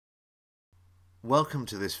Welcome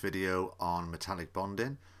to this video on metallic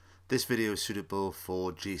bonding. This video is suitable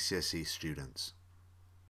for GCSE students.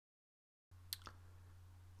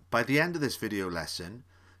 By the end of this video lesson,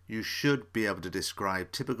 you should be able to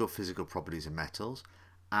describe typical physical properties of metals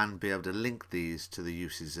and be able to link these to the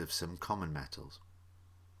uses of some common metals.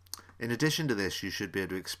 In addition to this, you should be able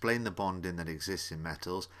to explain the bonding that exists in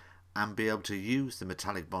metals and be able to use the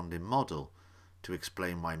metallic bonding model to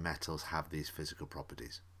explain why metals have these physical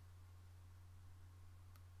properties.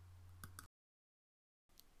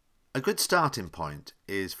 A good starting point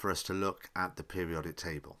is for us to look at the periodic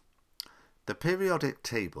table. The periodic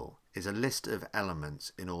table is a list of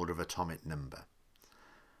elements in order of atomic number.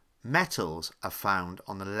 Metals are found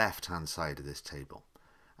on the left-hand side of this table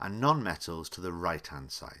and non-metals to the right-hand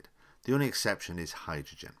side. The only exception is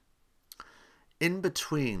hydrogen. In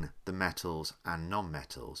between the metals and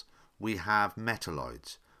non-metals, we have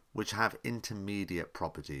metalloids, which have intermediate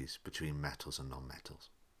properties between metals and non-metals.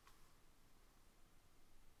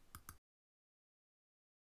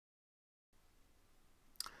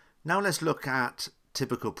 Now let's look at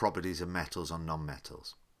typical properties of metals on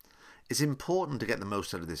non-metals. It's important to get the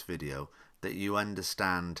most out of this video that you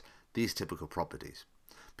understand these typical properties,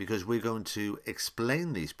 because we're going to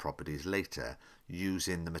explain these properties later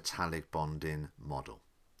using the metallic bonding model.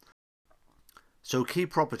 So key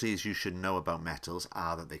properties you should know about metals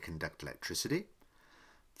are that they conduct electricity,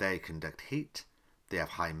 they conduct heat, they have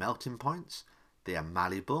high melting points, they are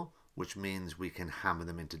malleable, which means we can hammer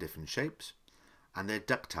them into different shapes, and they're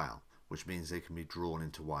ductile, which means they can be drawn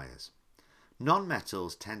into wires.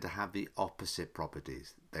 Non-metals tend to have the opposite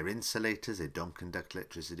properties. They're insulators, they don't conduct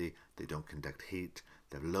electricity, they don't conduct heat,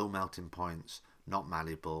 they have low melting points, not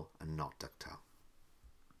malleable and not ductile.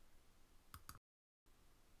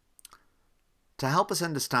 To help us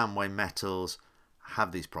understand why metals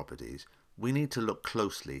have these properties, we need to look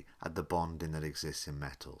closely at the bonding that exists in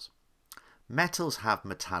metals. Metals have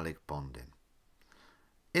metallic bonding.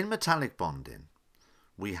 In metallic bonding,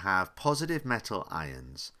 we have positive metal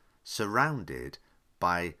ions surrounded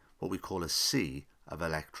by what we call a sea of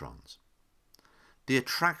electrons. The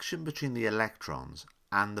attraction between the electrons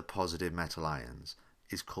and the positive metal ions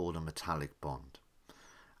is called a metallic bond.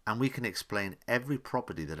 And we can explain every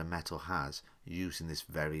property that a metal has using this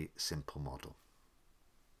very simple model.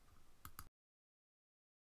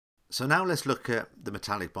 So now let's look at the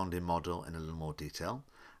metallic bonding model in a little more detail,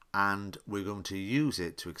 and we're going to use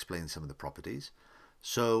it to explain some of the properties.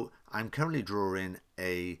 So I'm currently drawing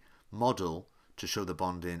a model to show the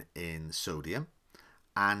bonding in sodium,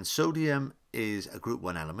 and sodium is a group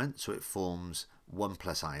 1 element, so it forms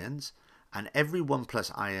 1+ ions, and every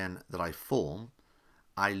 1+ ion that I form,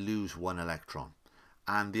 I lose 1 electron,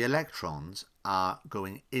 and the electrons are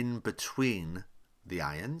going in between the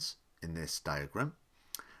ions in this diagram,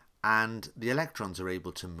 and the electrons are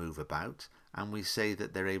able to move about, and we say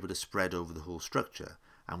that they're able to spread over the whole structure,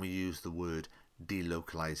 and we use the word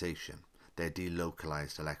delocalization. They're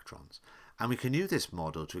delocalized electrons. And we can use this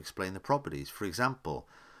model to explain the properties. For example,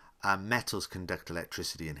 metals conduct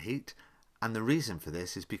electricity and heat, and the reason for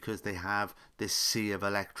this is because they have this sea of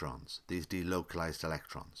electrons, these delocalized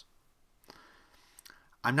electrons.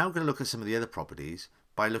 I'm now going to look at some of the other properties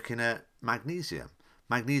by looking at magnesium.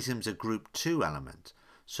 Magnesium is a group 2 element.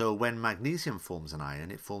 So when magnesium forms an ion,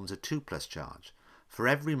 it forms a 2+ charge. For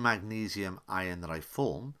every magnesium ion that I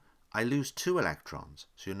form, I lose 2 electrons.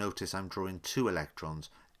 So you'll notice I'm drawing 2 electrons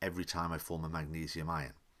every time I form a magnesium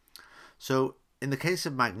ion. So in the case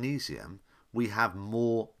of magnesium, we have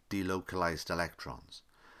more delocalized electrons.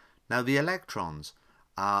 Now the electrons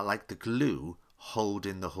are like the glue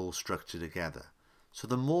holding the whole structure together. So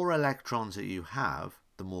the more electrons that you have,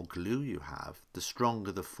 the more glue you have, the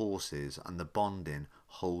stronger the force is and the bonding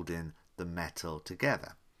holding the metal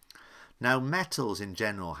together. Now metals in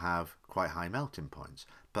general have quite high melting points,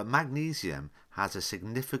 but magnesium has a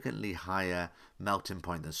significantly higher melting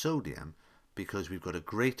point than sodium because we've got a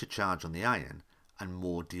greater charge on the ion and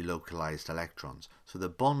more delocalized electrons. So the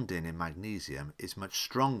bonding in magnesium is much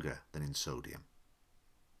stronger than in sodium.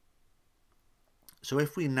 So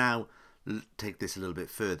if we now take this a little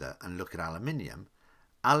bit further and look at aluminium,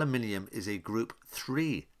 aluminium is a group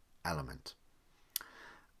 3 element.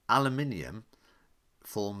 Aluminium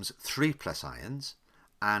forms 3+ ions,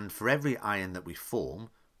 and for every ion that we form,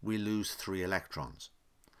 we lose 3 electrons.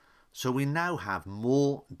 So we now have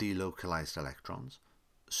more delocalized electrons,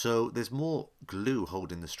 so there's more glue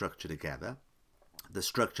holding the structure together. The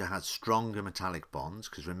structure has stronger metallic bonds,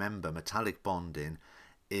 because remember, metallic bonding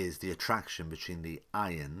is the attraction between the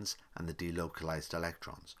ions and the delocalized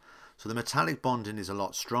electrons. So the metallic bonding is a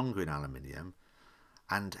lot stronger in aluminium,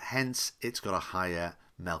 and hence it's got a higher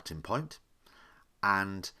melting point.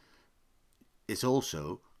 and it's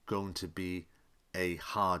also going to be a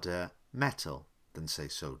harder metal than, say,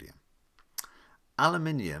 sodium.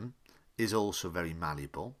 Aluminium is also very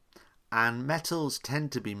malleable, and metals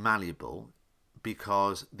tend to be malleable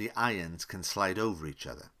because the ions can slide over each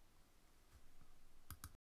other.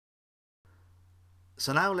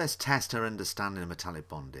 So now let's test our understanding of metallic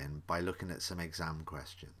bonding by looking at some exam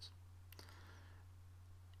questions.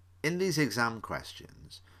 In these exam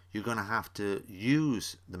questions, you're going to have to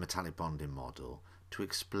use the metallic bonding model to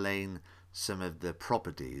explain some of the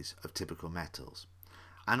properties of typical metals,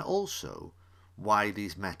 and also why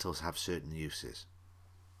these metals have certain uses.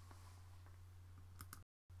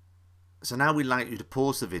 So now we'd like you to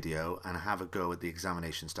pause the video and have a go at the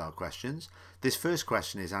examination style questions. This first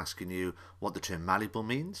question is asking you what the term malleable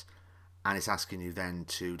means, and it's asking you then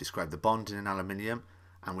to describe the bonding in aluminium,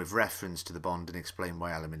 and with reference to the bonding explain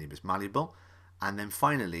why aluminium is malleable. And then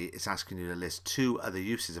finally it's asking you to list 2 other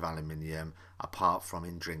uses of aluminium apart from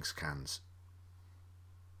in drinks cans.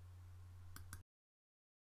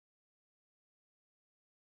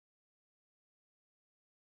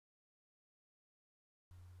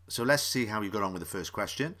 So let's see how you got on with the first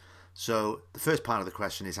question. So the first part of the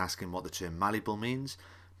question is asking what the term malleable means.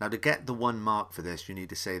 Now, to get the 1 mark for this, you need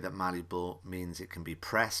to say that malleable means it can be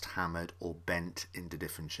pressed, hammered or bent into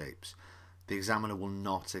different shapes. The examiner will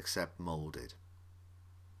not accept moulded.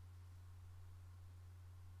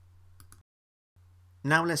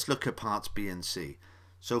 Now let's look at parts B and C.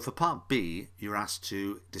 So for part B, you're asked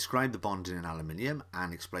to describe the bonding in aluminium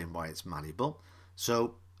and explain why it's malleable.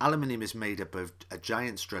 So aluminium is made up of a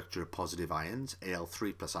giant structure of positive ions,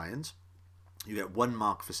 Al3+ ions. You get 1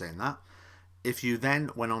 mark for saying that. If you then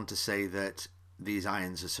went on to say that these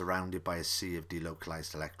ions are surrounded by a sea of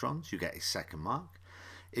delocalized electrons, you get a 2nd mark.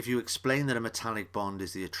 If you explain that a metallic bond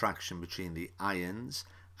is the attraction between the ions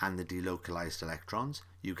and the delocalized electrons,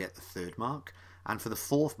 you get the 3rd mark. And for the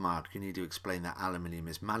 4th mark, you need to explain that aluminium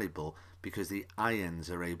is malleable because the ions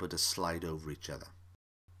are able to slide over each other.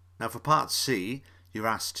 Now for part C, you're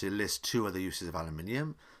asked to list 2 other uses of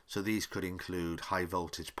aluminium. So these could include high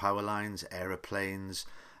voltage power lines, aeroplanes,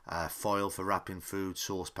 foil for wrapping food,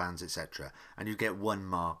 saucepans, etc. And you get 1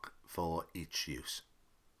 mark for each use.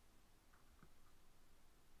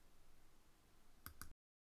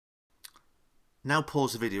 Now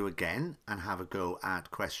pause the video again and have a go at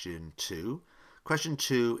question 2. Question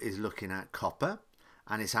 2 is looking at copper,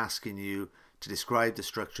 and it's asking you to describe the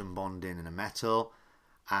structure and bonding in a metal,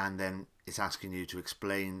 and then it's asking you to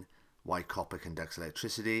explain why copper conducts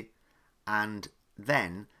electricity, and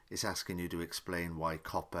then it's asking you to explain why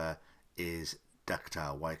copper is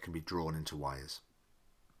ductile, why it can be drawn into wires.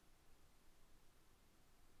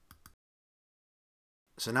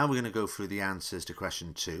 So now we're going to go through the answers to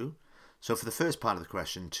question 2. So for the first part of the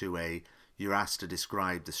question, 2A, you're asked to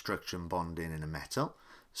describe the structure and bonding in a metal.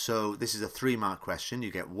 So this is a 3-mark question.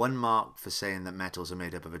 You get 1 mark for saying that metals are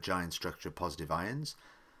made up of a giant structure of positive ions.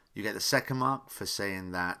 You get the 2nd mark for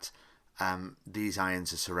saying that these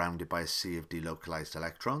ions are surrounded by a sea of delocalized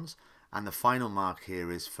electrons. And the final mark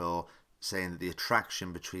here is for saying that the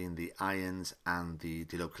attraction between the ions and the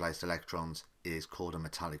delocalized electrons is called a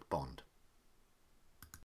metallic bond.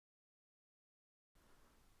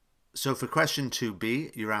 So for question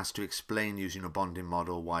 2B, you're asked to explain using a bonding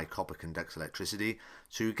model why copper conducts electricity.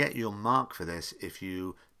 So you get your mark for this if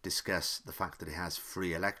you discuss the fact that it has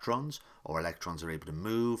free electrons, or electrons are able to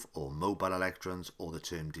move, or mobile electrons, or the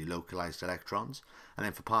term delocalized electrons. And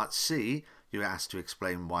then for part C, you're asked to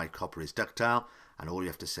explain why copper is ductile, and all you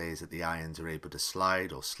have to say is that the ions are able to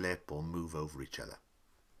slide or slip or move over each other.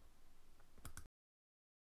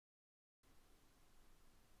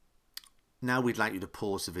 Now we'd like you to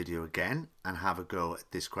pause the video again and have a go at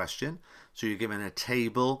this question. So you're given a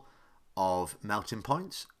table of melting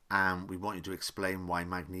points, and we want you to explain why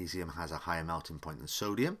magnesium has a higher melting point than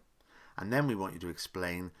sodium. And then we want you to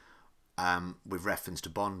explain, with reference to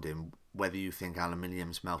bonding, whether you think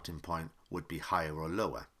aluminium's melting point would be higher or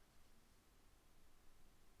lower.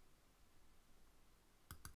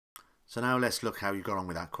 So now let's look how you got on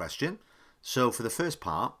with that question. So for the first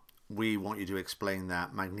part, we want you to explain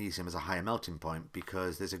that magnesium has a higher melting point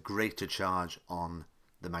because there's a greater charge on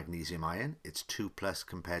the magnesium ion. It's 2+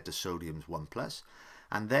 compared to sodium's 1+,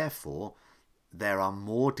 and therefore there are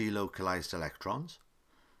more delocalized electrons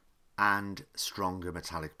and stronger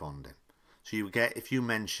metallic bonding. So you get, if you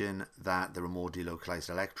mention that there are more delocalized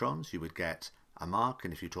electrons, you would get a mark,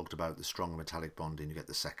 and if you talked about the stronger metallic bonding, you get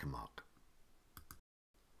the 2nd mark.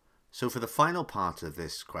 So for the final part of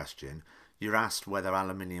this question, you're asked whether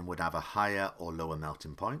aluminium would have a higher or lower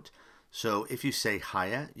melting point. So if you say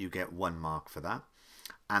higher, you get 1 mark for that.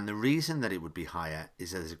 And the reason that it would be higher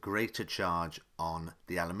is there's a greater charge on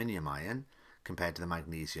the aluminium ion compared to the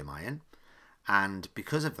magnesium ion. And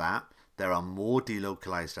because of that, there are more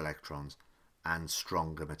delocalized electrons and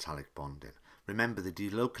stronger metallic bonding. Remember, the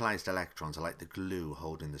delocalized electrons are like the glue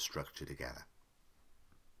holding the structure together.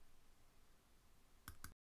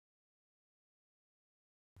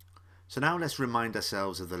 So now let's remind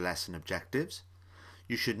ourselves of the lesson objectives.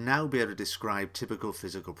 You should now be able to describe typical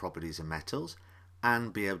physical properties of metals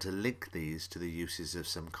and be able to link these to the uses of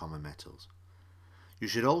some common metals. You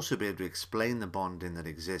should also be able to explain the bonding that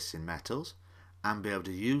exists in metals and be able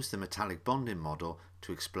to use the metallic bonding model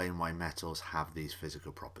to explain why metals have these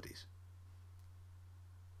physical properties.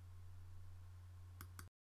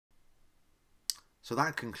 So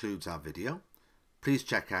that concludes our video. Please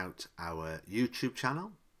check out our YouTube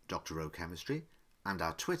channel, Dr. O Chemistry, and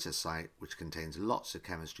our Twitter site, which contains lots of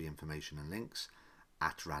chemistry information and links,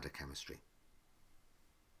 @RadaChemistry.